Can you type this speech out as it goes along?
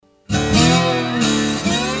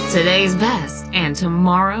Today's best and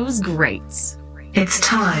tomorrow's greats. It's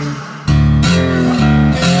time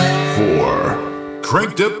for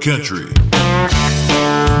Cranked Up Country.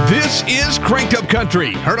 This is Cranked Up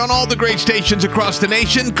Country, heard on all the great stations across the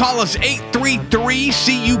nation. Call us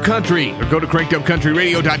 833-CU-COUNTRY or go to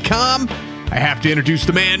crankedupcountryradio.com. I have to introduce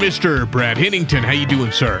the man, Mr. Brad Hennington. How you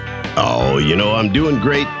doing, sir? Oh, I'm doing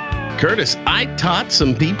great. Curtis, I taught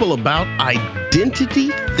some people about identity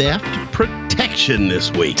theft protection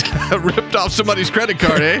this week. Ripped off somebody's credit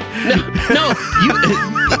card, eh? No.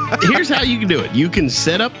 Here's how you can do it. You can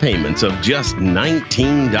set up payments of just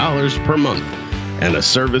 $19 per month, and a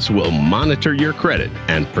service will monitor your credit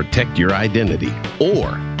and protect your identity.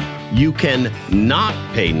 Or you can not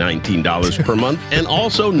pay $19 per month and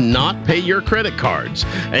also not pay your credit cards.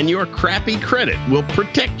 And your crappy credit will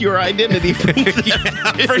protect your identity from theft.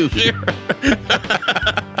 For sure.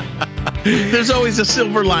 There's always a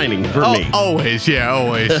silver lining for me. Always. So,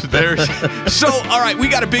 all right, we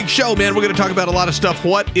got a big show, man. We're going to talk about a lot of stuff.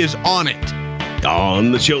 What is on it?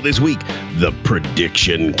 On the show this week, the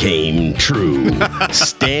prediction came true.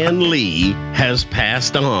 Stan Lee has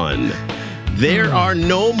passed on. There are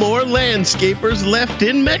no more landscapers left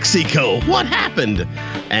in Mexico. What happened?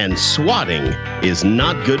 And swatting is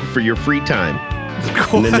not good for your free time.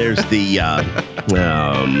 And then there's the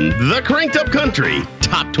Cranked Up Country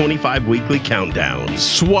Top 25 Weekly Countdown.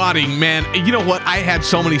 Swatting, man. You know what? I had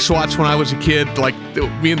so many swats when I was a kid. Like,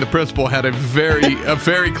 me and the principal had a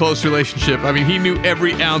very close relationship. I mean, he knew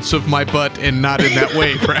every ounce of my butt, and not in that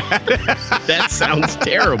way, Brad. That sounds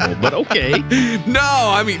terrible, but okay. No,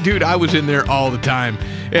 I mean, dude, I was in there all the time.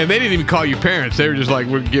 And they didn't even call you parents. They were just like,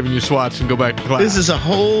 we're giving you swats and go back to class. This is a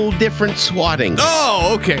whole different swatting.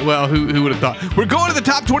 Oh, okay. Well, who would have thought? We're going to the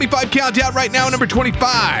top 25 countdown right now, number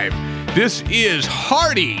 25. This is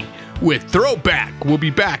Hardy with Throwback. We'll be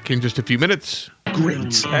back in just a few minutes.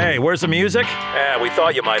 Great. Hey, where's the music? We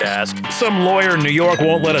thought you might ask. Some lawyer in New York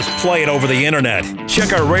won't let us play it over the internet.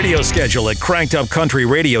 Check our radio schedule at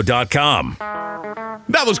crankedupcountryradio.com.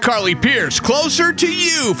 That was Carly Pierce. Closer to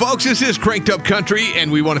you, folks. This is Cranked Up Country,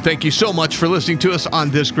 and we want to thank you so much for listening to us on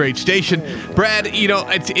this great station. Brad,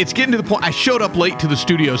 it's getting to the point. I showed up late to the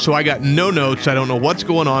studio, so I got no notes. I don't know what's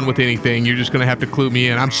going on with anything. You're just going to have to clue me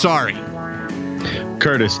in. I'm sorry.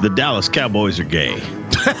 Curtis, the Dallas Cowboys are gay.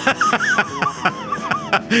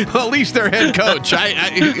 Well, at least their head coach.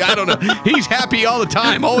 I don't know. He's happy all the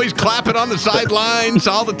time, always clapping on the sidelines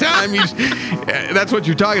all the time. That's what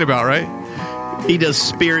you're talking about, right? He does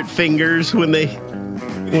spirit fingers when they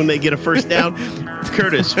get a first down.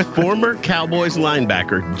 Curtis, former Cowboys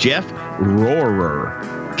linebacker Jeff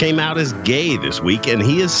Rohrer came out as gay this week, and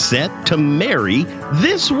he is set to marry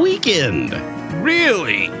this weekend.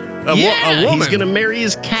 Really? A woman? He's going to marry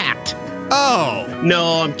his cat. Oh.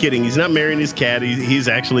 No, I'm kidding. He's not marrying his cat. He's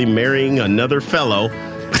actually marrying another fellow.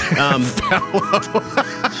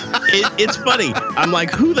 It's funny. I'm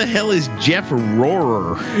like, who the hell is Jeff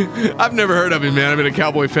Rohrer? I've never heard of him, man. I've been a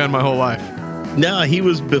Cowboy fan my whole life. No, he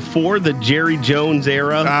was before the Jerry Jones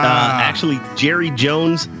era. Actually, Jerry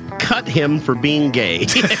Jones cut him for being gay.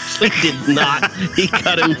 He actually did not. He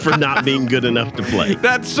cut him for not being good enough to play.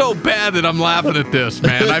 That's so bad that I'm laughing at this,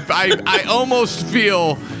 man. I almost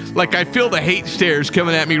feel like I feel the hate stares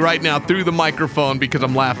coming at me right now through the microphone because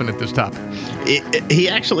I'm laughing at this topic. He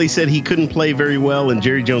actually said he couldn't play very well, and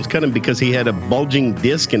Jerry Jones cut him because he had a bulging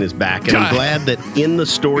disc in his back. And I'm glad that in the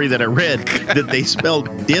story that I read that they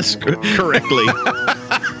spelled disc correctly,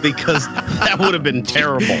 because that would have been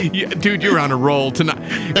terrible. Yeah, dude, you're on a roll tonight.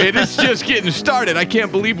 It is just getting started. I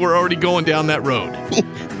can't believe we're already going down that road.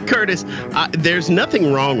 Curtis, there's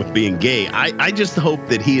nothing wrong with being gay. I just hope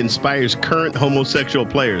that he inspires current homosexual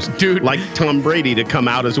players, dude, like Tom Brady, to come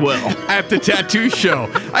out as well. At the tattoo show.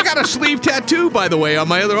 I got a sleeve tattoo, by the way, on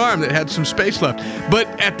my other arm that had some space left. But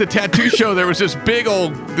at the tattoo show, there was this big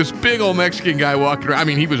old Mexican guy walking around. I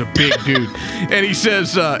mean, he was a big dude. And he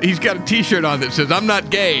says, he's got a T-shirt on that says, "I'm not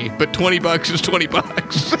gay, but $20 is $20."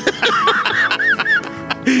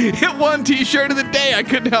 Hit one T-shirt of the day. I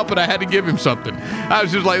couldn't help it. I had to give him something. I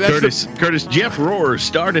was just like, that's Curtis, Jeff Rohrer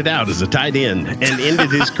started out as a tight end and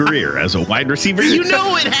ended his career as a wide receiver. You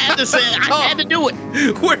know it had to say, I had to do it.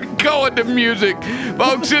 We're going to music.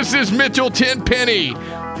 Folks, this is Mitchell Tenpenny.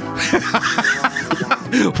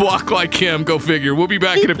 Walk like him. Go figure. We'll be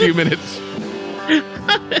back in a few minutes.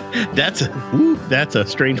 That's a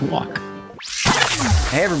strange walk.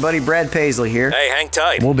 Hey everybody, Brad Paisley here. Hey, hang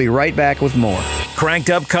tight. We'll be right back with more. Cranked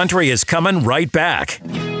Up Country is coming right back.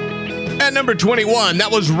 At number 21,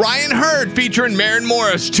 that was Ryan Hurd featuring Maren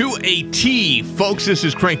Morris to a T. Folks, this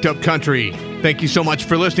is Cranked Up Country. Thank you so much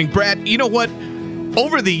for listening. Brad, you know what?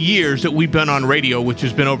 over the years that we've been on radio, which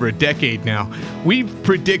has been over a decade now, we've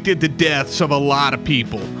predicted the deaths of a lot of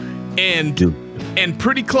people. And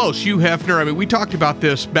pretty close, Hugh Hefner. I mean, we talked about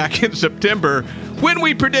this back in September when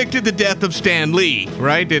we predicted the death of Stan Lee,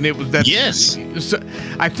 right? And it was that. Yes. So,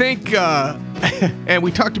 I think, and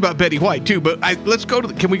we talked about Betty White too. But let's go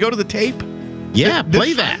to. Can we go to the tape? Yeah,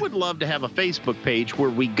 play that. I would love to have a Facebook page where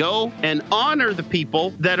we go and honor the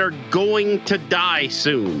people that are going to die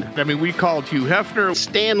soon. I mean, we called Hugh Hefner.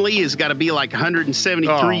 Stan Lee has got to be like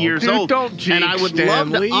 173 years old. Don't jinx and I would Stan love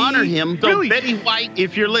Lee. to honor him. So Really? Betty White,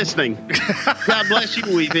 if you're listening, God bless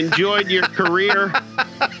you. We've enjoyed your career.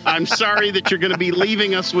 I'm sorry that you're going to be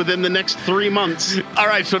leaving us within the next 3 months. All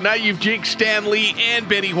right, so now you've jinxed Stan Lee and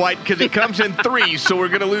Betty White because it comes in threes. So we're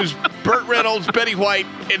going to lose Burt Reynolds, Betty White,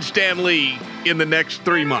 and Stan Lee in the next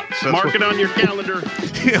 3 months. Mark it on your calendar.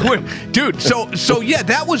 Dude, so yeah,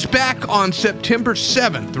 that was back on September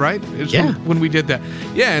 7th, right? When we did that.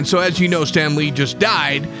 Yeah, and so as you know, Stan Lee just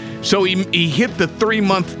died. So he hit the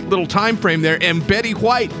 3-month little time frame there. And Betty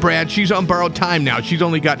White, Brad, she's on borrowed time now. She's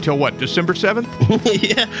only got till what, December 7th?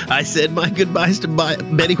 Yeah, I said my goodbyes to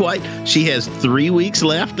Betty White. She has 3 weeks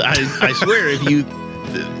left. I swear, if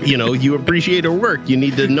you appreciate her work, you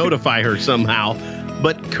need to notify her somehow.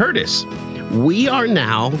 But Curtis, we are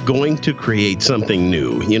now going to create something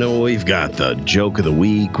new. You know, we've got the joke of the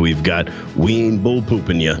week. We've got we ain't bull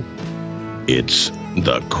pooping you. It's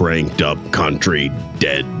the Cranked Up Country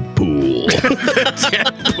Deadpool.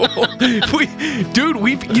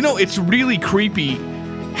 It's really creepy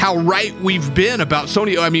how right we've been about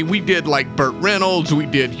Sony. I mean, we did like Burt Reynolds. We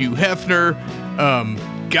did Hugh Hefner.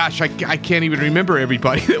 Gosh, I can't even remember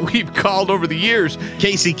everybody that we've called over the years.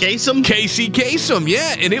 Casey Kasem,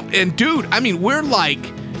 yeah. And dude, I mean, we're like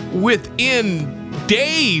within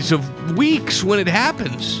days of weeks when it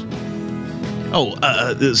happens.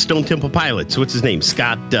 The Stone Temple Pilots. What's his name?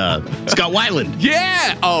 Scott Weiland.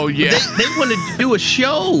 Yeah. Oh, yeah. They wanted to do a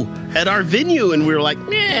show at our venue, and we were like,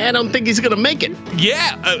 I don't think he's going to make it.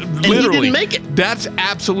 Yeah, and literally. he didn't make it. That's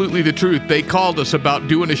absolutely the truth. They called us about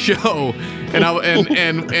doing a show,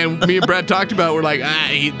 and me and Brad talked about it. We're like,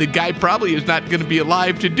 the guy probably is not going to be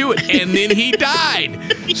alive to do it. And then he died.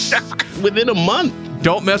 Within a month.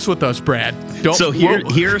 Don't mess with us, Brad.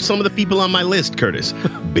 Here are some of the people on my list, Curtis.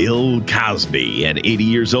 Bill Cosby at 80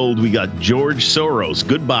 years old. We got George Soros.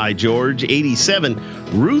 Goodbye, George. 87.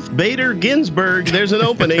 Ruth Bader Ginsburg. There's an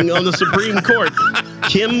opening on the Supreme Court.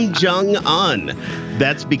 Kim Jong-un.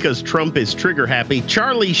 That's because Trump is trigger happy.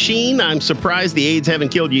 Charlie Sheen. I'm surprised the AIDS haven't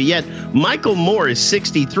killed you yet. Michael Moore is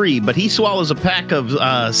 63, but he swallows a pack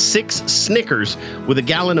of 6 Snickers with a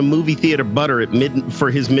gallon of movie theater butter for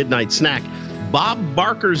his midnight snack. Bob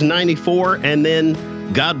Barker's 94, and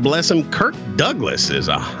then, God bless him, Kirk Douglas is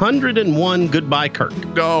 101. Goodbye, Kirk.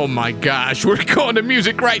 Oh, my gosh. We're going to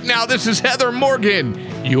music right now. This is Heather Morgan,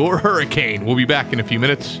 your hurricane. We'll be back in a few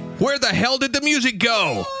minutes. Where the hell did the music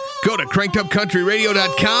go? Go to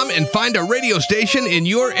crankedupcountryradio.com and find a radio station in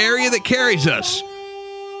your area that carries us.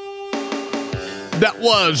 That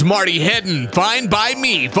was Marty Heddon, Fine By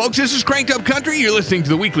Me. Folks, this is Cranked Up Country. You're listening to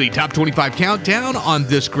the weekly Top 25 Countdown on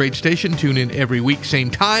this great station. Tune in every week,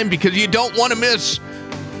 same time, because you don't want to miss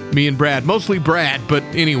me and Brad. Mostly Brad, but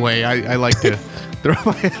anyway, I like to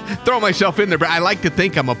throw myself in there. But I like to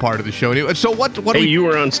think I'm a part of the show. Anyway, so what you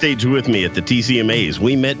were on stage with me at the TCMAs.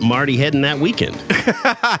 We met Marty Heddon that weekend.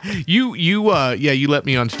 You let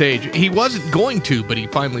me on stage. He wasn't going to, but he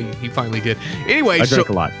finally did. Anyway, I drank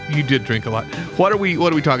a lot. You did drink a lot. What are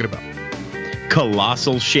we talking about?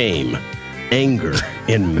 Colossal shame. Anger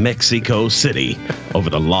in Mexico City over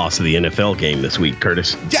the loss of the NFL game this week,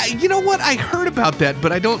 Curtis. Yeah, you know what? I heard about that,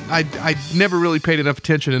 but I never really paid enough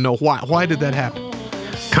attention to know why. Why did that happen?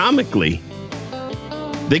 Comically,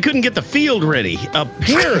 they couldn't get the field ready.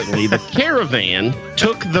 Apparently, the caravan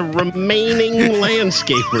took the remaining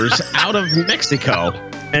landscapers out of Mexico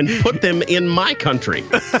and put them in my country.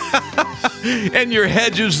 And your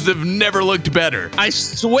hedges have never looked better. I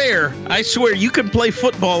swear, you could play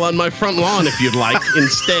football on my front lawn if you'd like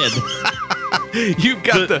instead. You've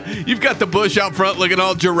got the bush out front looking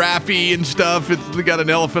all giraffe-y and stuff. They got an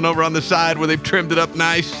elephant over on the side where they've trimmed it up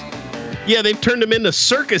nice. Yeah, they've turned them into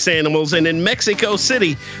circus animals, and in Mexico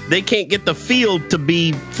City, they can't get the field to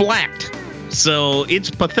be flat. So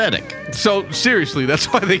it's pathetic. So seriously, that's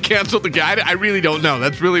why they canceled the guy? I really don't know.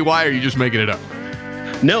 That's really why, or are you just making it up?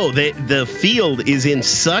 No, the field is in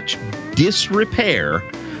such disrepair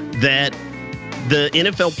that the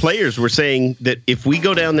NFL players were saying that if we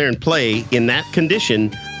go down there and play in that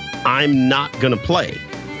condition, I'm not going to play.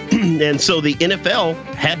 And so the NFL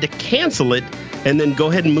had to cancel it and then go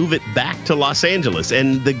ahead and move it back to Los Angeles.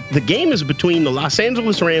 And the game is between the Los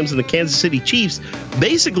Angeles Rams and the Kansas City Chiefs,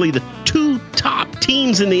 basically the two top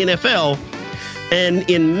teams in the NFL. And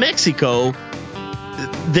in Mexico,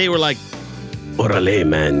 they were like, "Orale,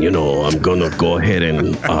 man, I'm going to go ahead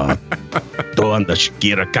and throw on the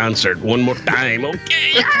Shakira concert one more time.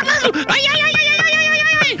 Okay."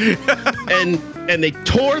 And they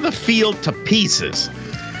tore the field to pieces.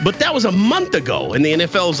 But that was a month ago, and the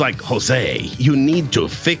NFL was like, "Jose, you need to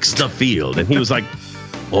fix the field." And he was like,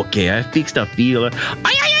 "Okay, I fixed the field.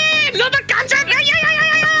 Another concert.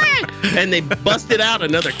 And they busted out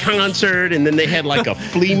another concert, and then they had like a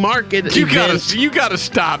flea market. You gotta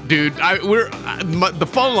stop, dude. The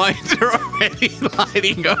phone lines are already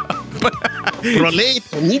lighting up.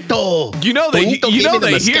 Tonito. You know they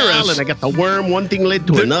hear us. And I got the worm. One thing led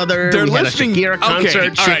to another. They're we listening. Had a Shakira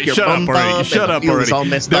concert. Okay, all right, shut up already.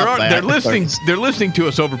 They're listening. They're listening to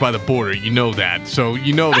us over by the border. You know that. So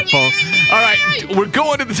you know the phone. All right, we're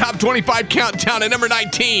going to the top 25 countdown at number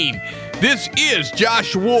 19. This is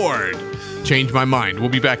Josh Ward. Change my mind. We'll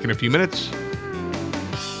be back in a few minutes.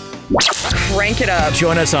 Crank it up.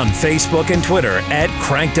 Join us on Facebook and Twitter at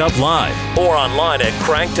Cranked Up Live or online at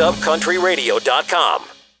crankedupcountryradio.com.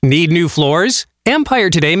 Need new floors?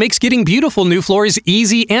 Empire Today makes getting beautiful new floors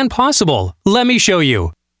easy and possible. Let me show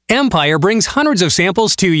you. Empire brings hundreds of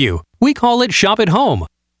samples to you. We call it Shop at Home.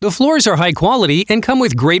 The floors are high quality and come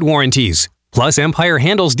with great warranties. Plus, Empire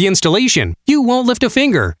handles the installation. You won't lift a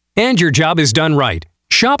finger. And your job is done right.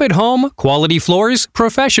 Shop at home, quality floors,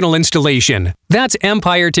 professional installation. That's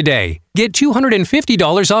Empire Today. Get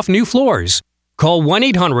 $250 off new floors. Call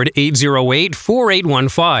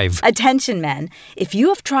 1-800-808-4815. Attention, men. If you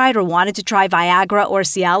have tried or wanted to try Viagra or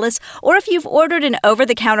Cialis, or if you've ordered an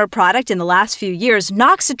over-the-counter product in the last few years,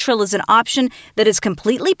 Noxitril is an option that is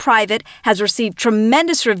completely private, has received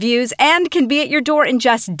tremendous reviews, and can be at your door in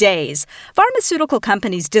just days. Pharmaceutical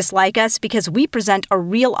companies dislike us because we present a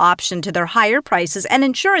real option to their higher prices and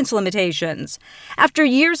insurance limitations. After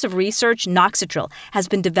years of research, Noxitril has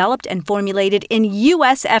been developed and formulated in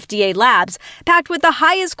U.S. FDA labs, packed with the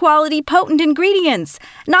highest quality potent ingredients.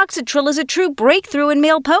 Noxitril is a true breakthrough in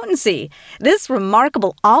male potency. This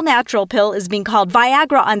remarkable all-natural pill is being called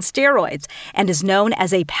Viagra on steroids and is known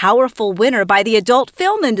as a powerful winner by the adult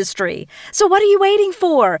film industry. So what are you waiting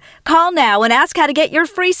for? Call now and ask how to get your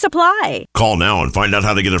free supply. Call now and find out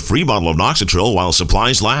how to get a free bottle of Noxitril while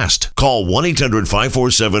supplies last. Call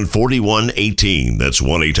 1-800-547-4118. That's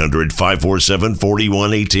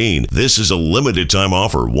 1-800-547-4118. This is a limited time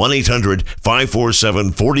offer. 1-800-547-4118.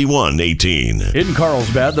 In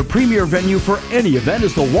Carlsbad, the premier venue for any event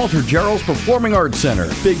is the Walter Gerrels Performing Arts Center.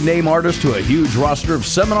 Big name artists to a huge roster of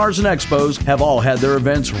seminars and expos have all had their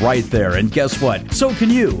events right there. And guess what? So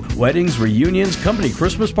can you. Weddings, reunions, company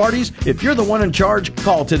Christmas parties. If you're the one in charge,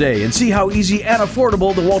 call today and see how easy and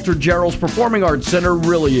affordable the Walter Gerrels Performing Arts Center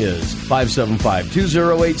really is.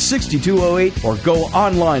 575-208-6208 or go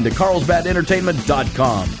online to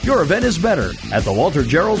carlsbadentertainment.com. Your event is better at the Walter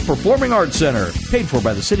Gerrels Performing Arts Center. Paid for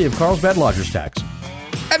by the City of Carlsbad Lodgers Tax.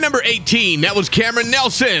 At number 18, that was Cameron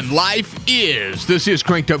Nelson. Life is. This is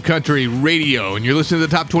Cranked Up Country Radio, and you're listening to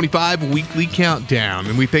the Top 25 Weekly Countdown.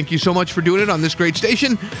 And we thank you so much for doing it on this great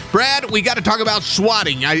station. Brad, we got to talk about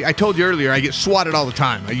swatting. I told you earlier, I get swatted all the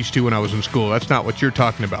time. I used to when I was in school. That's not what you're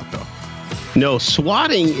talking about, though. No,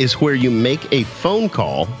 swatting is where you make a phone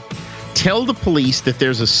call, tell the police that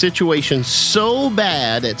there's a situation so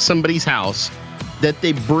bad at somebody's house that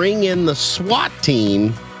they bring in the SWAT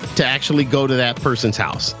team to actually go to that person's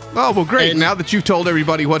house. Oh, well, great. And now that you've told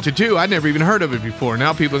everybody what to do, I'd never even heard of it before.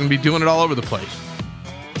 Now people are going to be doing it all over the place.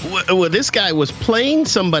 Well, this guy was playing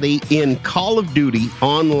somebody in Call of Duty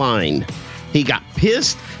online. He got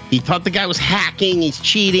pissed. He thought the guy was hacking. He's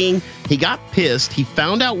cheating. He got pissed. He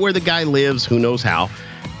found out where the guy lives, who knows how,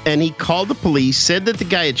 and he called the police, said that the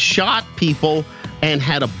guy had shot people and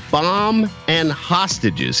had a bomb and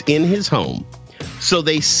hostages in his home. So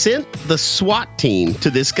they sent the SWAT team to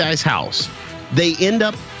this guy's house. They end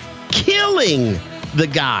up killing the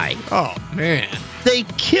guy. Oh, man. They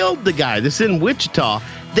killed the guy. This is in Wichita.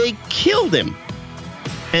 They killed him.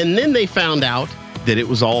 And then they found out that it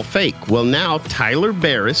was all fake. Well, now Tyler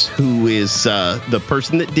Barris, who is the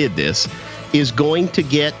person that did this, is going to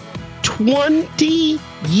get 20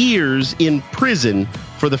 years in prison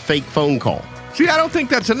for the fake phone call. See, I don't think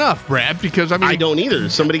that's enough, Brad, because, I don't either.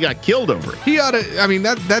 Somebody got killed over it. He ought to,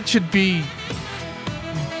 that should be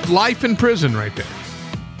life in prison right there.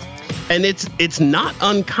 And it's not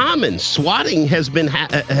uncommon. Swatting has been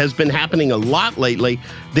happening a lot lately.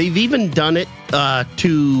 They've even done it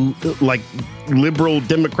to like liberal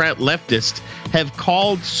Democrat leftists have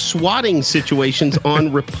called swatting situations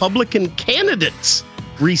on Republican candidates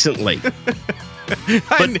recently.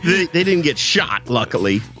 But they didn't get shot,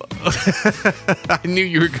 luckily. I knew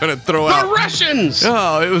you were going to throw out the Russians.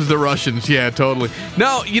 Oh, it was the Russians. Yeah, totally.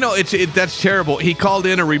 No, that's terrible. He called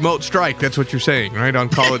in a remote strike. That's what you're saying, right? On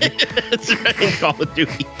Call of Duty. That's right, on Call of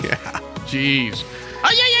Duty. Yeah. Jeez.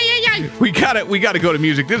 Oh, yeah. We got to go to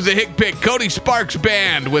music. This is a Hick Pick. Cody Sparks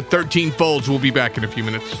Band with 13 Folds. We'll be back in a few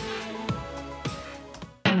minutes.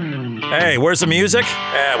 Hey, where's the music?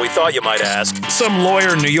 We thought you might ask. Some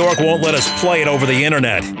lawyer in New York won't let us play it over the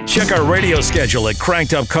internet. Check our radio schedule at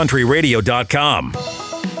crankedupcountryradio.com.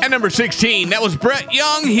 At number 16, that was Brett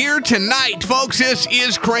Young, Here Tonight. Folks, this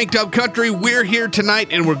is Cranked Up Country. We're here tonight,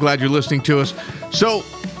 and we're glad you're listening to us. So,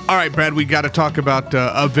 all right, Brad, we got to talk about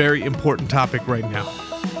a very important topic right now.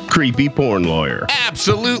 Creepy porn lawyer.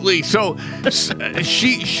 Absolutely. So,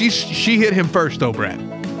 she hit him first, though, Brad.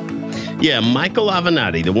 Yeah, Michael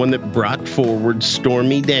Avenatti, the one that brought forward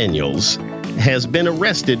Stormy Daniels, has been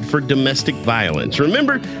arrested for domestic violence.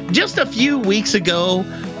 Remember just a few weeks ago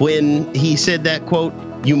when he said that, quote,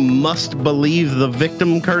 "You must believe the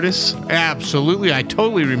victim, Curtis"? Absolutely. I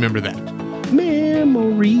totally remember that.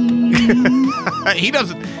 Memories. He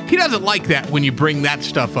doesn't like that when you bring that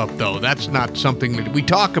stuff up, though. That's not something that we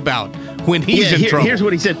talk about when he's in trouble. Here's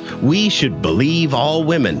what he said. "We should believe all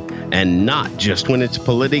women and not just when it's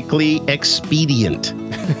politically expedient."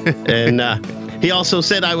 And he also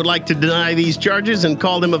said, "I would like to deny these charges," and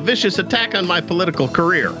called him a vicious attack on my political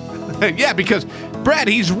career. Yeah, because, Brad,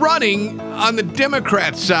 he's running on the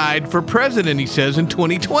Democrat side for president, he says, in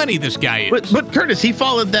 2020, this guy is. But Curtis, he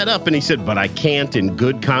followed that up and he said, "But I can't in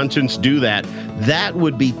good conscience do that. That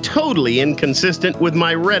would be totally inconsistent with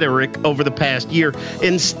my rhetoric over the past year.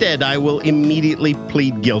 Instead, I will immediately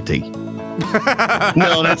plead guilty."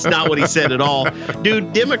 No, that's not what he said at all.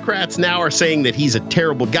 Dude, Democrats now are saying that he's a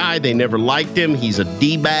terrible guy. They never liked him. He's a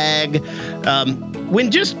D-bag. When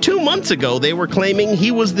just 2 months ago, they were claiming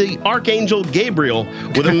he was the Archangel Gabriel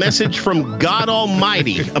with a message from God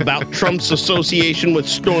Almighty about Trump's association with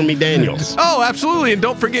Stormy Daniels. Oh, absolutely. And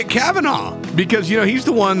don't forget Kavanaugh, because, he's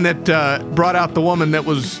the one that brought out the woman that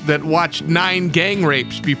watched 9 gang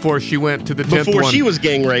rapes before she went to the 10th one. Before she was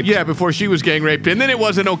gang raped. Yeah, before she was gang raped. And then it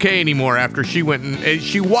wasn't okay anymore after she went and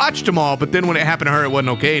she watched them all, but then when it happened to her, it wasn't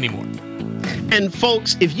okay anymore. And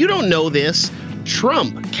folks, if you don't know this,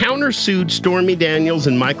 Trump countersued Stormy Daniels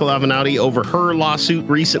and Michael Avenatti over her lawsuit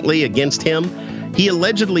recently against him. He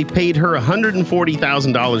allegedly paid her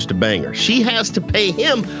 $140,000 to bang her. She has to pay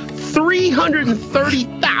him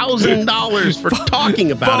 $330,000 for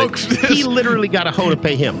talking about folks, it. He literally got a hoe to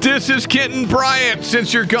pay him. This is Kenton Bryant.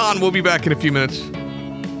 Since you're gone, we'll be back in a few minutes.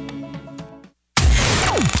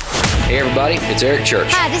 Hey everybody, it's Eric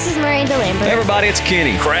Church. Hi, this is Miranda Lambert. Hey everybody, it's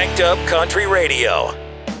Kenny. Cranked Up Country Radio.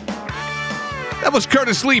 That was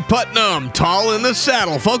Curtis Lee Putnam, Tall in the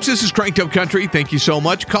Saddle. Folks, this is Cranked Up Country. Thank you so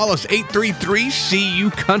much. Call us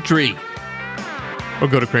 833-CU-COUNTRY. Or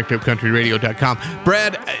go to crankedupcountryradio.com.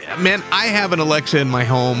 Brad, man, I have an Alexa in my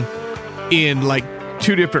home in like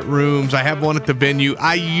 2 different rooms. I have one at the venue.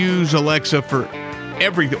 I use Alexa for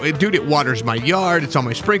everything. Dude, it waters my yard. It's on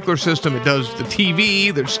my sprinkler system. It does the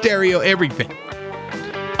TV, the stereo, everything.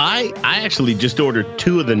 I actually just ordered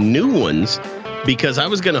 2 of the new ones because I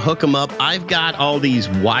was going to hook them up. I've got all these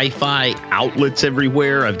Wi-Fi outlets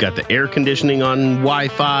everywhere. I've got the air conditioning on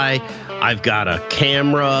Wi-Fi. I've got a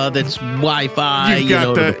camera that's Wi-Fi.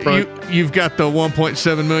 You've got the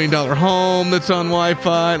 $1.7 million home that's on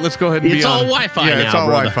Wi-Fi. Let's go ahead and it's all Wi-Fi now, it's all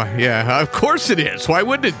brother. Wi-Fi. Yeah, of course it is. Why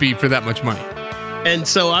wouldn't it be for that much money? And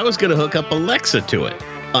so I was going to hook up Alexa to it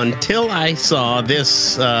until I saw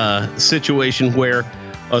this situation where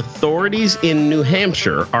authorities in New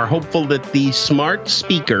Hampshire are hopeful that the smart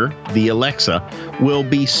speaker, the Alexa, will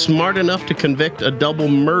be smart enough to convict a double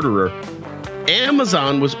murderer.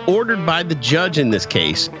 Amazon was ordered by the judge in this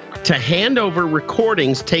case to hand over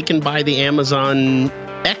recordings taken by the Amazon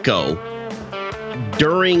Echo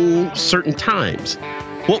during certain times.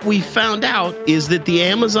 What we found out is that the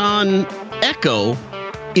Amazon Echo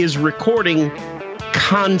is recording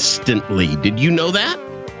constantly. Did you know that?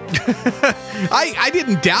 I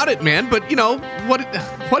didn't doubt it, man. But what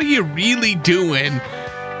are you really doing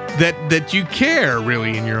that you care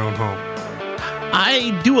really in your own home?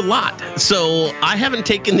 I do a lot. So I haven't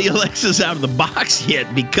taken the Alexas out of the box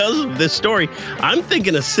yet because of this story. I'm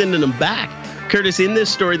thinking of sending them back. Curtis, in this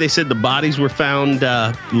story, they said the bodies were found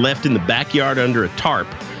left in the backyard under a tarp.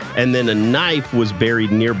 and then a knife was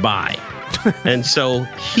buried nearby. And so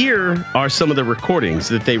here are some of the recordings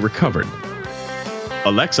that they recovered.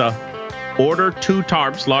 Alexa, order 2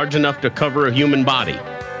 tarps large enough to cover a human body.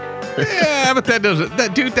 Yeah, but that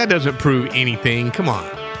doesn't prove anything. Come on.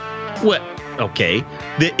 What? Okay.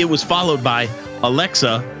 It was followed by,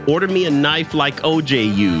 Alexa, order me a knife like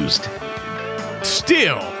OJ used.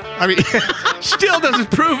 Still doesn't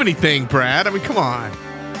prove anything, Brad. I mean, come on.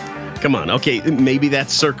 Come on. Okay, maybe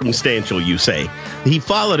that's circumstantial, you say. He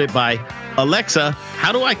followed it by, Alexa,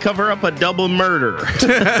 how do I cover up a double murder?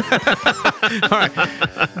 All right.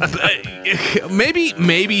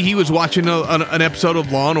 Maybe he was watching an episode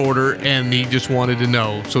of Law & Order and he just wanted to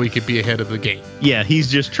know so he could be ahead of the game. Yeah, he's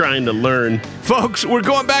just trying to learn. Folks, we're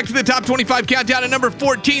going back to the top 25 countdown at number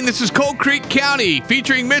 14. This is Cold Creek County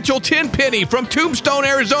featuring Mitchell Tenpenny from Tombstone,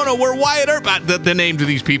 Arizona, where Wyatt Earp, the names of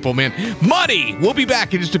these people, man. Muddy. We'll be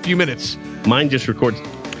back in just a few minutes. Mine just records.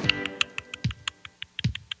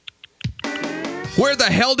 Where the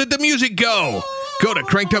hell did the music go? Go to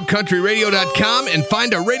crankedupcountryradio.com and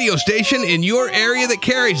find a radio station in your area that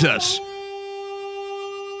carries us.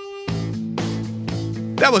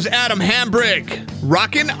 That was Adam Hambrick,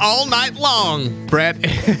 rocking all night long. Brad,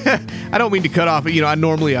 I don't mean to cut off. You know, I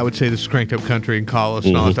would say this is Cranked Up Country and call us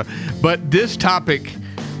and all that stuff. But this topic,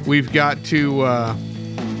 we've got to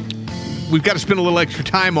spend a little extra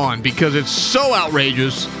time on because it's so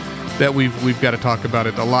outrageous that we've got to talk about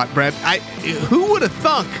it a lot. Brad, who would have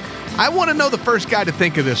thunk? I want to know the first guy to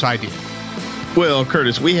think of this idea. Well,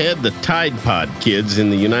 Curtis, we had the Tide Pod kids in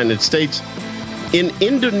the United States. In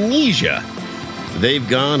Indonesia, they've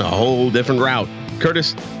gone a whole different route.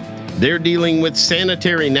 Curtis, they're dealing with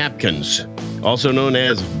sanitary napkins, also known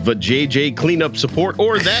as Vajayjay cleanup support,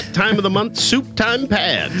 or that time of the month, soup time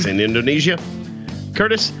pads in Indonesia.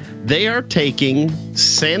 Curtis, they are taking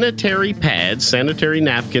sanitary pads, sanitary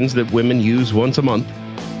napkins that women use once a month,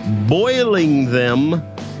 boiling them,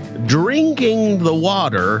 drinking the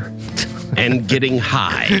water, and getting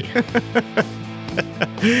high.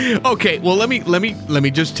 Okay, well let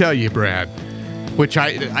me just tell you, Brad, which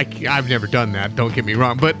I've never done that. Don't get me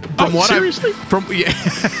wrong, but from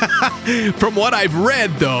what I've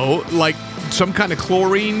read though, like some kind of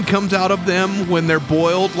chlorine comes out of them when they're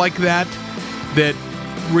boiled like that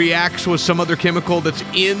reacts with some other chemical that's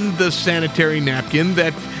in the sanitary napkin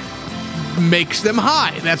that makes them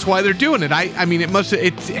high. That's why they're doing it. I mean,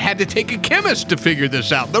 it had to take a chemist to figure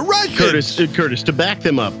this out. The Russians. Curtis, to back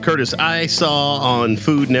them up, Curtis, I saw on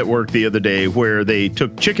Food Network the other day where they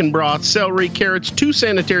took chicken broth, celery, carrots, 2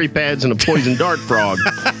 sanitary pads, and a poison dart frog,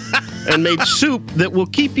 and made soup that will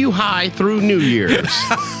keep you high through New Year's.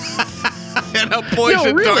 And a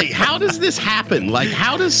poison No, really, dart. how does this happen? Like,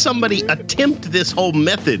 how does somebody attempt this whole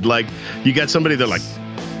method? Like, you got somebody that like,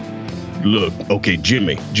 look, okay,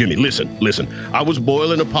 Jimmy, listen. I was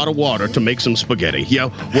boiling a pot of water to make some spaghetti. Yeah,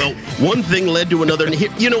 well, one thing led to another. And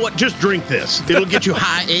here, you know what? Just drink this. It'll get you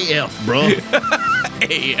high AF, bro.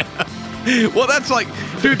 AF. Well, that's like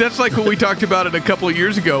what we talked about it a couple of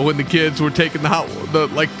years ago when the kids were taking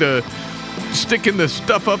sticking the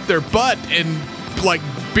stuff up their butt and like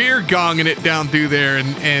beer gonging it down through there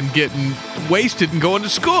and getting wasted and going to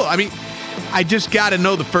school. I mean, I just got to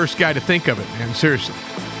know the first guy to think of it, man. Seriously.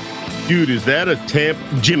 Dude, is that a tamp?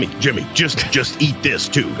 Jimmy, just eat this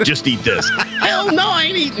too. Just eat this. Hell no, I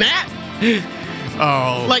ain't eating that.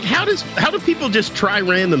 Oh. Like, how do people just try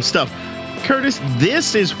random stuff? Curtis,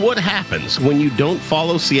 this is what happens when you don't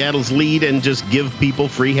follow Seattle's lead and just give people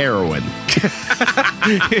free heroin.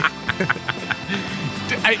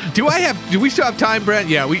 Do we still have time, Brent?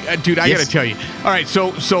 Yeah, I got to tell you. All right,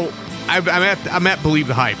 so I'm at Believe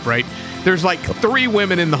the Hype, right? There's like 3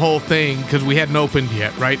 women in the whole thing because we hadn't opened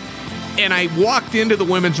yet, right? And I walked into the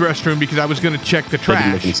women's restroom because I was going to check the trash. That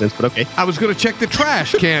didn't make any sense, but okay. I was going to check the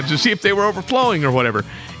trash cans to see if they were overflowing or whatever.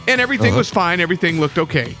 And everything was fine. Everything looked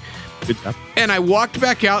okay. Good job. And I walked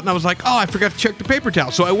back out and I was like, oh, I forgot to check the paper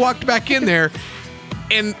towel. So I walked back in there.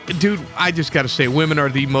 And, dude, I just got to say, women are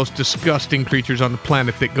the most disgusting creatures on the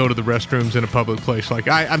planet that go to the restrooms in a public place. Like,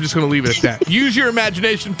 I'm just going to leave it at that. Use your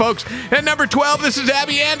imagination, folks. At number 12, this is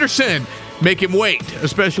Abby Anderson. Make him wait,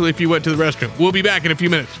 especially if you went to the restroom. We'll be back in a few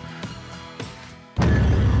minutes.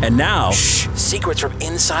 And now, secrets from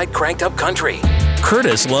inside Cranked Up Country.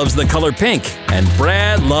 Curtis loves the color pink, and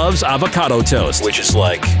Brad loves avocado toast, which is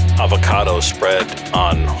like avocado spread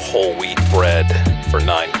on whole wheat bread for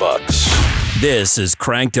 $9. This is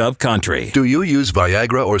Cranked Up Country. Do you use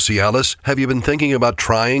Viagra or Cialis? Have you been thinking about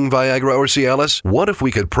trying Viagra or Cialis? What if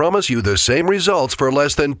we could promise you the same results for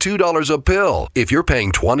less than $2 a pill? If you're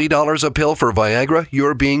paying $20 a pill for Viagra,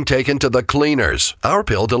 you're being taken to the cleaners. Our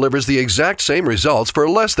pill delivers the exact same results for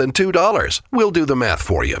less than $2. We'll do the math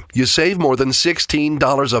for you. You save more than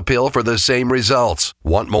 $16 a pill for the same results.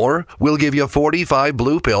 Want more? We'll give you 45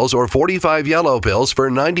 blue pills or 45 yellow pills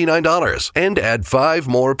for $99 and add 5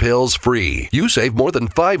 more pills free. You save more than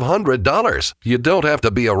 $500. You don't have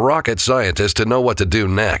to be a rocket scientist to know what to do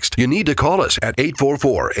next. You need to call us at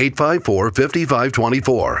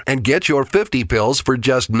 844-854-5524 and get your 50 pills for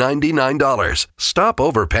just $99. Stop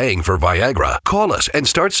overpaying for Viagra. Call us and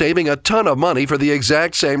start saving a ton of money for the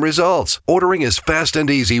exact same results. Ordering is fast and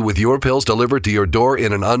easy with your pills delivered to your door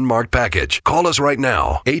in an unmarked package. Call us right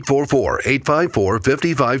now.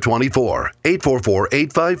 844-854-5524.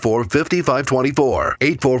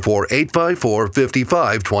 844-854-5524.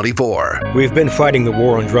 844-854-5524. We've been fighting the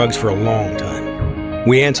war on drugs for a long time.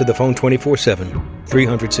 We answer the phone 24/7,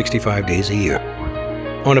 365 days a year.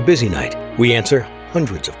 On a busy night, we answer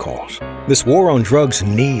hundreds of calls. This war on drugs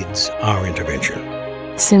needs our intervention.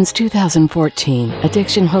 Since 2014,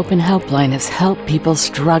 Addiction Hope and Helpline has helped people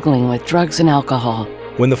struggling with drugs and alcohol.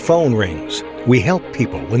 When the phone rings, we help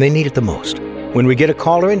people when they need it the most. When we get a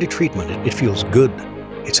caller into treatment, it feels good.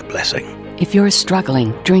 It's a blessing. If you're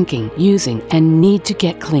struggling, drinking, using, and need to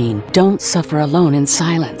get clean, don't suffer alone in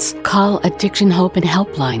silence. Call Addiction Hope and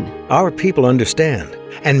Helpline. Our people understand,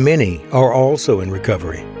 and many are also in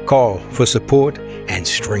recovery. Call for support and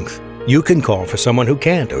strength. You can call for someone who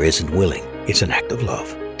can't or isn't willing. It's an act of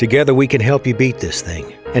love. Together we can help you beat this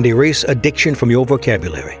thing and erase addiction from your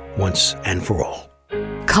vocabulary once and for all.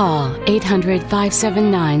 Call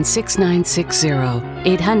 800-579-6960,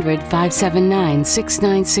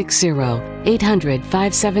 800-579-6960,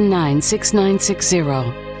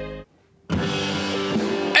 800-579-6960.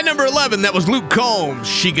 At number 11, that was Luke Combs.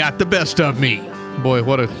 She Got the Best of Me. Boy,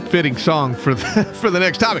 what a fitting song for the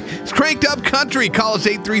next topic. It's Cranked Up Country. Call us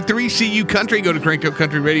 833-CU-COUNTRY. Go to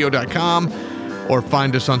crankedupcountryradio.com or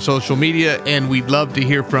find us on social media, and we'd love to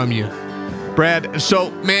hear from you. Brad,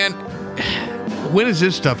 so, man, when is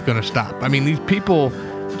this stuff going to stop? I mean, these people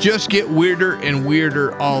just get weirder and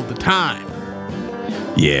weirder all the time.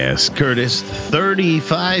 Yes, Curtis,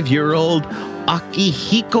 35-year-old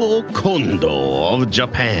Akihiko Kondo of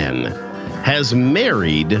Japan has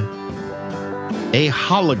married a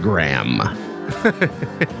hologram.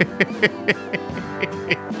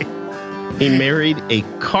 He married a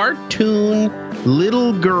cartoon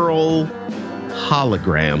little girl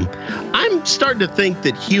hologram. I'm starting to think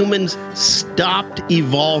that humans stopped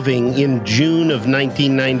evolving in June of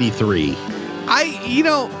 1993.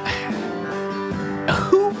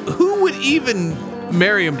 Who would even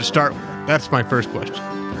marry him to start with? That's my first question.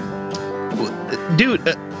 Dude,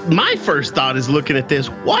 my first thought is looking at this.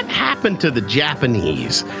 What happened to the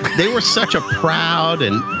Japanese? They were such a proud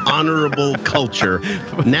and honorable culture.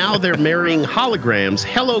 Now they're marrying holograms.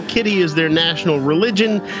 Hello Kitty is their national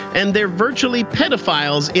religion, and they're virtually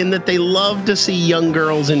pedophiles in that they love to see young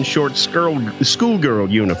girls in short schoolgirl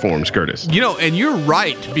uniforms, Curtis. You know, and you're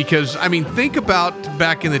right, because, I mean, think about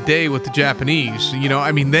back in the day with the Japanese. You know,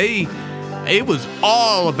 I mean, it was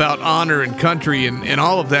all about honor and country and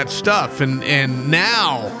all of that stuff. And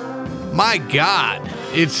now, my God,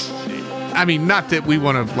 it's, I mean, not that we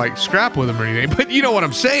want to, like, scrap with them or anything, but you know what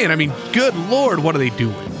I'm saying? I mean, good Lord, what are they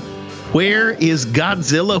doing? Where is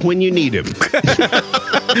Godzilla when you need him?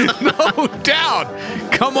 No doubt.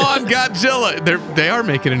 Come on, Godzilla. They are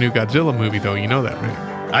making a new Godzilla movie, though. You know that,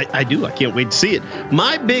 right? I do. I can't wait to see it.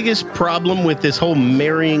 My biggest problem with this whole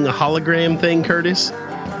marrying a hologram thing, Curtis,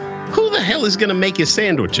 who the hell is going to make his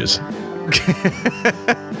sandwiches?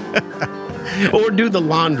 Or do the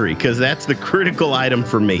laundry, because that's the critical item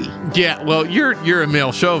for me. Yeah, well, you're a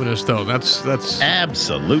male chauvinist, though. That's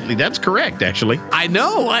absolutely, that's correct. Actually, I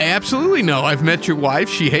know. I absolutely know. I've met your wife.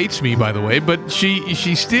 She hates me, by the way, but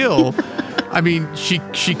she still. I mean, she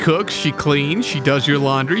cooks, she cleans, she does your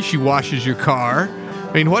laundry, she washes your car.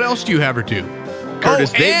 I mean, what else do you have her do?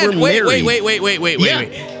 Curtis, they were married.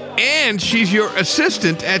 Wait. And she's your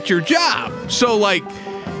assistant at your job. So, like,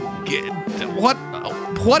 what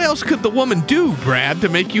else could the woman do, Brad, to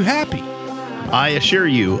make you happy? I assure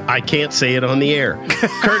you, I can't say it on the air.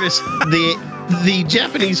 Curtis, the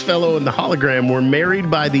Japanese fellow and the hologram were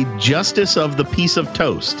married by the Justice of the Piece of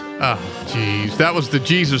Toast. Oh, jeez. That was the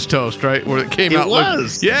Jesus toast, right? Where it came out. It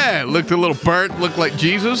was. It looked a little burnt, looked like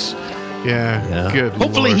Jesus. Yeah. Good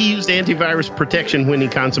Hopefully Lord. he used antivirus protection when he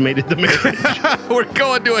consummated the marriage. We're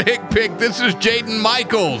going to a hick pick. This is Jaden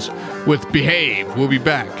Michaels with Behave. We'll be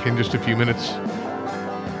back in just a few minutes.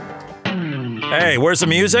 Hey, where's the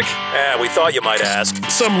music? We thought you might ask.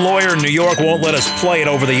 Some lawyer in New York won't let us play it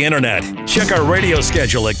over the internet. Check our radio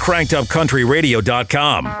schedule at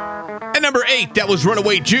crankedupcountryradio.com. At number 8, that was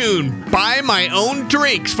Runaway June, Buy My Own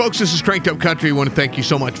Drinks. Folks, this is Cranked Up Country. I want to thank you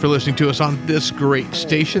so much for listening to us on this great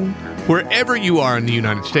station. Wherever you are in the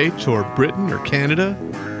United States or Britain or Canada.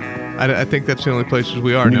 I think that's the only places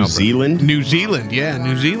we are now. New Zealand? New Zealand,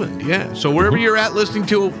 yeah. So wherever you're at listening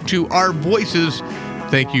to our voices,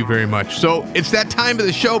 thank you very much. So it's that time of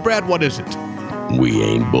the show, Brad. What is it? We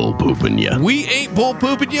ain't bull pooping ya. We ain't bull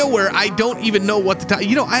pooping you, where I don't even know what the topic.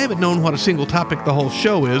 I haven't known what a single topic the whole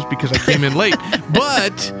show is because I came in late.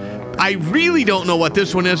 But I really don't know what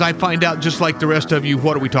this one is. I find out just like the rest of you.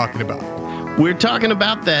 What are we talking about? We're talking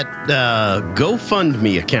about that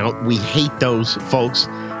GoFundMe account. We hate those, folks.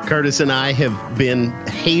 Curtis and I have been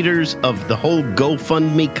haters of the whole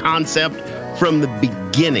GoFundMe concept from the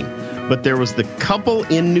beginning. But there was the couple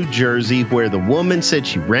in New Jersey where the woman said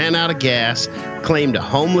she ran out of gas, claimed a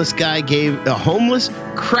homeless crack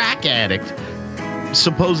addict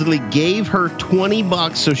supposedly gave her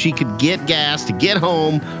 $20 so she could get gas to get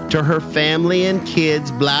home to her family and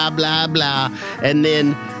kids, blah, blah, blah. And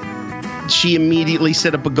then she immediately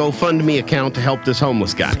set up a GoFundMe account to help this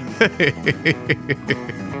homeless guy.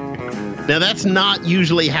 Now, that's not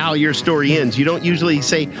usually how your story ends. You don't usually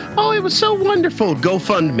say, oh, it was so wonderful,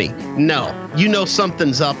 GoFundMe. No, you know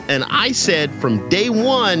something's up. And I said from day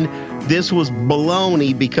one, this was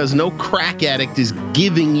baloney because no crack addict is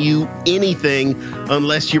giving you anything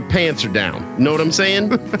unless your pants are down. Know what I'm saying?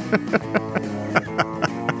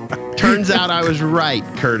 Turns out I was right,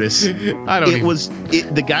 Curtis.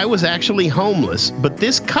 The guy was actually homeless, but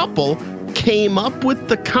this couple came up with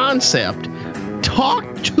the concept,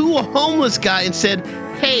 talked to a homeless guy and said,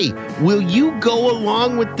 hey, will you go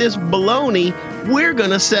along with this baloney? We're going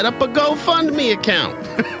to set up a GoFundMe account.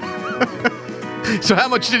 So how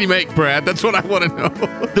much did he make, Brad? That's what I want to know.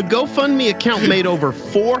 The GoFundMe account made over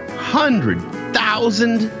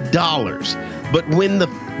 $400,000. But when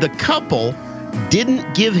the couple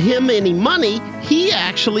didn't give him any money, he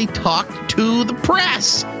actually talked to the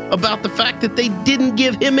press about the fact that they didn't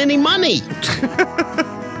give him any money.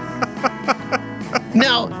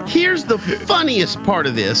 Now, here's the funniest part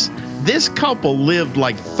of this. This couple lived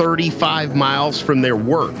like 35 miles from their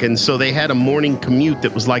work, and so they had a morning commute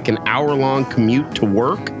that was like an hour-long commute to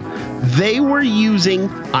work. They were using,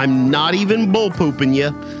 I'm not even bull pooping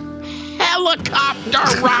you,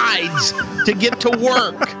 helicopter rides to get to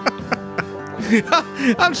work.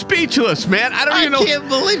 I'm speechless, man. I can't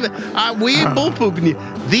believe it. We ain't bull pooping you.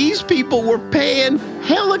 These people were paying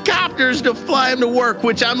helicopters to fly them to work,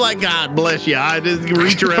 which I'm like, God bless you. I just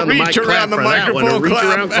reach around the mic, clap for that one. Reach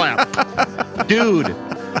around, clap. Dude,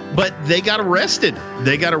 but they got arrested.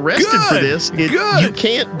 They got arrested for this. You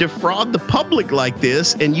can't defraud the public like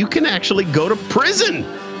this, and you can actually go to prison.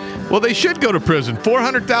 Well, they should go to prison.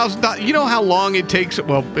 $400,000. You know how long it takes?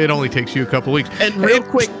 Well, it only takes you a couple weeks. And real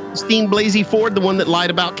quick, Steen Blasey Ford, the one that lied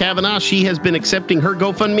about Kavanaugh, she has been accepting her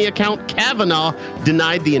GoFundMe account. Kavanaugh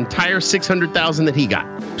denied the entire $600,000 that he got.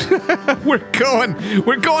 We're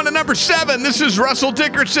going to number 7. This is Russell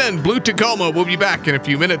Dickerson, Blue Tacoma. We'll be back in a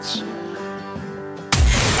few minutes.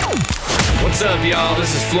 What's up, y'all?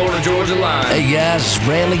 This is Florida Georgia Line. Hey, guys, it's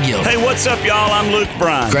Bradley Gilbert. Hey, what's up, y'all? I'm Luke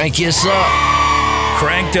Bryan. Crank us up.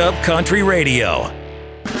 Cranked Up Country Radio.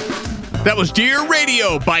 That was Dear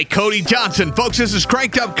Radio by Cody Johnson. Folks, this is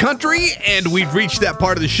Cranked Up Country, and we've reached that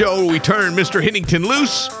part of the show where we turn Mr. Hennington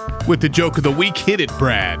loose with the joke of the week. Hit it,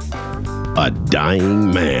 Brad. A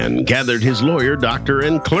dying man gathered his lawyer, doctor,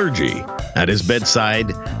 and clergy at his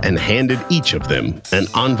bedside and handed each of them an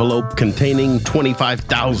envelope containing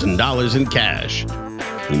 $25,000 in cash.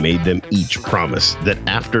 He made them each promise that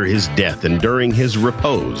after his death and during his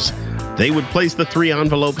repose, they would place the 3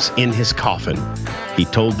 envelopes in his coffin. He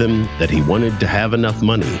told them that he wanted to have enough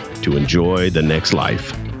money to enjoy the next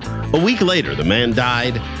life. A week later, the man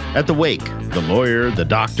died. At the wake, the lawyer, the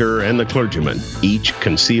doctor, and the clergyman each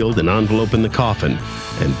concealed an envelope in the coffin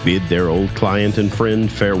and bid their old client and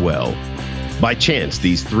friend farewell. By chance,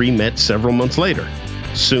 these 3 met several months later.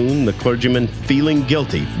 Soon, the clergyman, feeling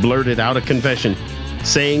guilty, blurted out a confession,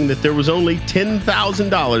 saying that there was only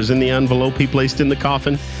 $10,000 in the envelope he placed in the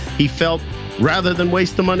coffin. He felt, rather than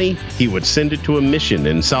waste the money, he would send it to a mission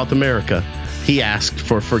in South America. He asked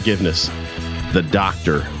for forgiveness. The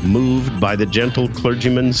doctor, moved by the gentle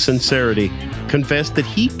clergyman's sincerity, confessed that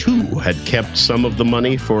he too had kept some of the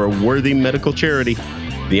money for a worthy medical charity.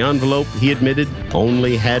 The envelope, he admitted,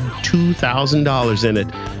 only had $2,000 in it.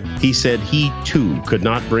 He said he, too, could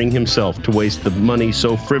not bring himself to waste the money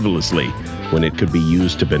so frivolously when it could be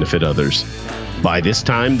used to benefit others. By this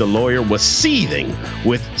time, the lawyer was seething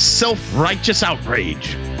with self-righteous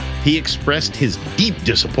outrage. He expressed his deep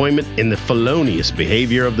disappointment in the felonious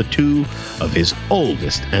behavior of the two of his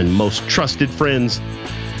oldest and most trusted friends.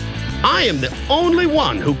 I am the only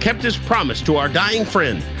one who kept his promise to our dying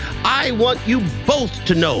friend. I want you both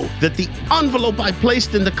to know that the envelope I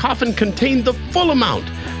placed in the coffin contained the full amount.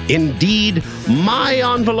 Indeed, my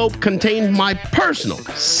envelope contained my personal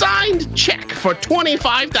signed check for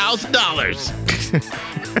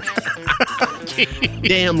 $25,000.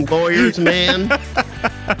 Damn lawyers, man.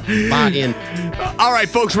 Buy in. All right,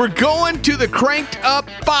 folks, we're going to the Cranked Up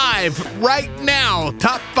 5 right now.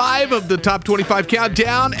 Top 5 of the Top 25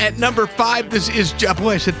 Countdown. At number 5, this is...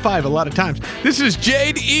 Boy, I said 5 a lot of times. This is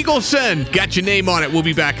Jade Eagleson. Got your name on it. We'll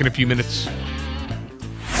be back in a few minutes.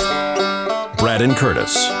 Brad and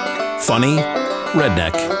Curtis. Funny,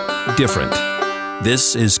 redneck, different.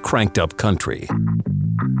 This is Cranked Up Country.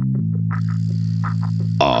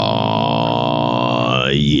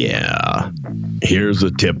 Yeah. Here's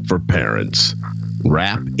a tip for parents.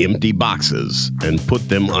 Wrap empty boxes and put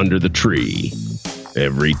them under the tree.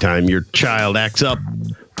 Every time your child acts up,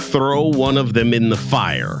 throw one of them in the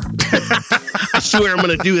fire. I swear I'm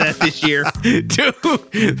going to do that this year. Dude,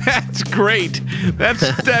 that's great.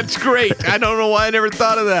 That's great. I don't know why I never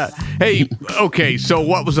thought of that. Hey, okay, so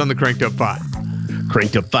what was on the Cranked Up 5?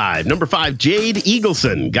 Cranked Up 5. Number 5, Jade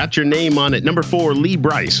Eagleson. Got your name on it. Number 4, Lee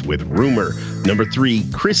Brice with Rumor. Number 3,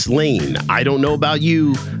 Chris Lane. I Don't Know About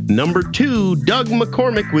You. Number 2, Doug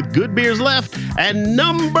McCormick with Good Beers Left. And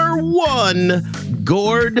number 1,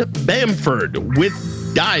 Gord Bamford with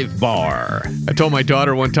Dive Bar. I told my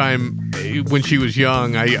daughter one time when she was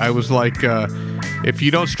young, I was like, if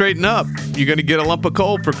you don't straighten up, you're going to get a lump of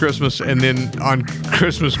coal for Christmas. And then on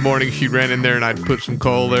Christmas morning, she ran in there and I'd put some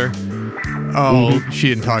coal there. Oh, She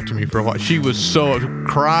didn't talk to me for a while. She was so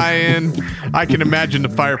crying. I can imagine the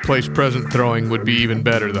fireplace present throwing would be even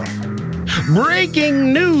better, though.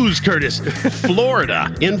 Breaking news, Curtis.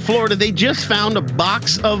 Florida. In Florida, they just found a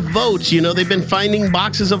box of votes. You know, they've been finding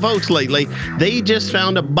boxes of votes lately. They just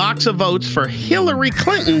found a box of votes for Hillary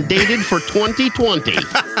Clinton dated for 2020.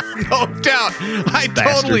 No doubt. I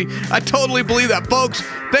totally believe that. Folks,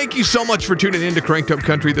 thank you so much for tuning in to Cranked Up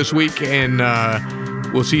Country this week, and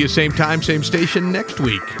we'll see you same time, same station next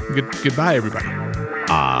week. Goodbye, everybody.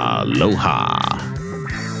 Aloha.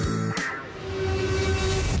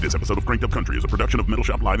 This episode of Cranked Up Country is a production of Middle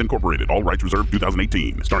Shop Live Incorporated. All rights reserved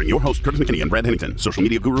 2018. Starring your host, Curtis McKinney and Brad Hennington. Social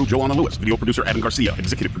media guru, Joanna Lewis. Video producer, Adam Garcia.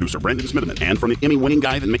 Executive producer, Brandon Smitherman. And from the Emmy-winning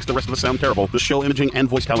guy that makes the rest of us sound terrible, the show imaging and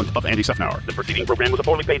voice talent of Andy Sefnauer. The preceding program was a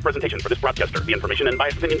poorly paid presentation for this broadcaster. The information and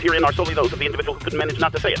biased opinions herein are solely those of the individual who couldn't manage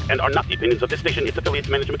not to say it, and are not the opinions of this station, its affiliates,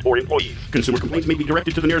 management, or employees. Consumer complaints may be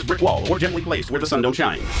directed to the nearest brick wall or gently placed where the sun don't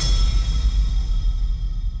shine.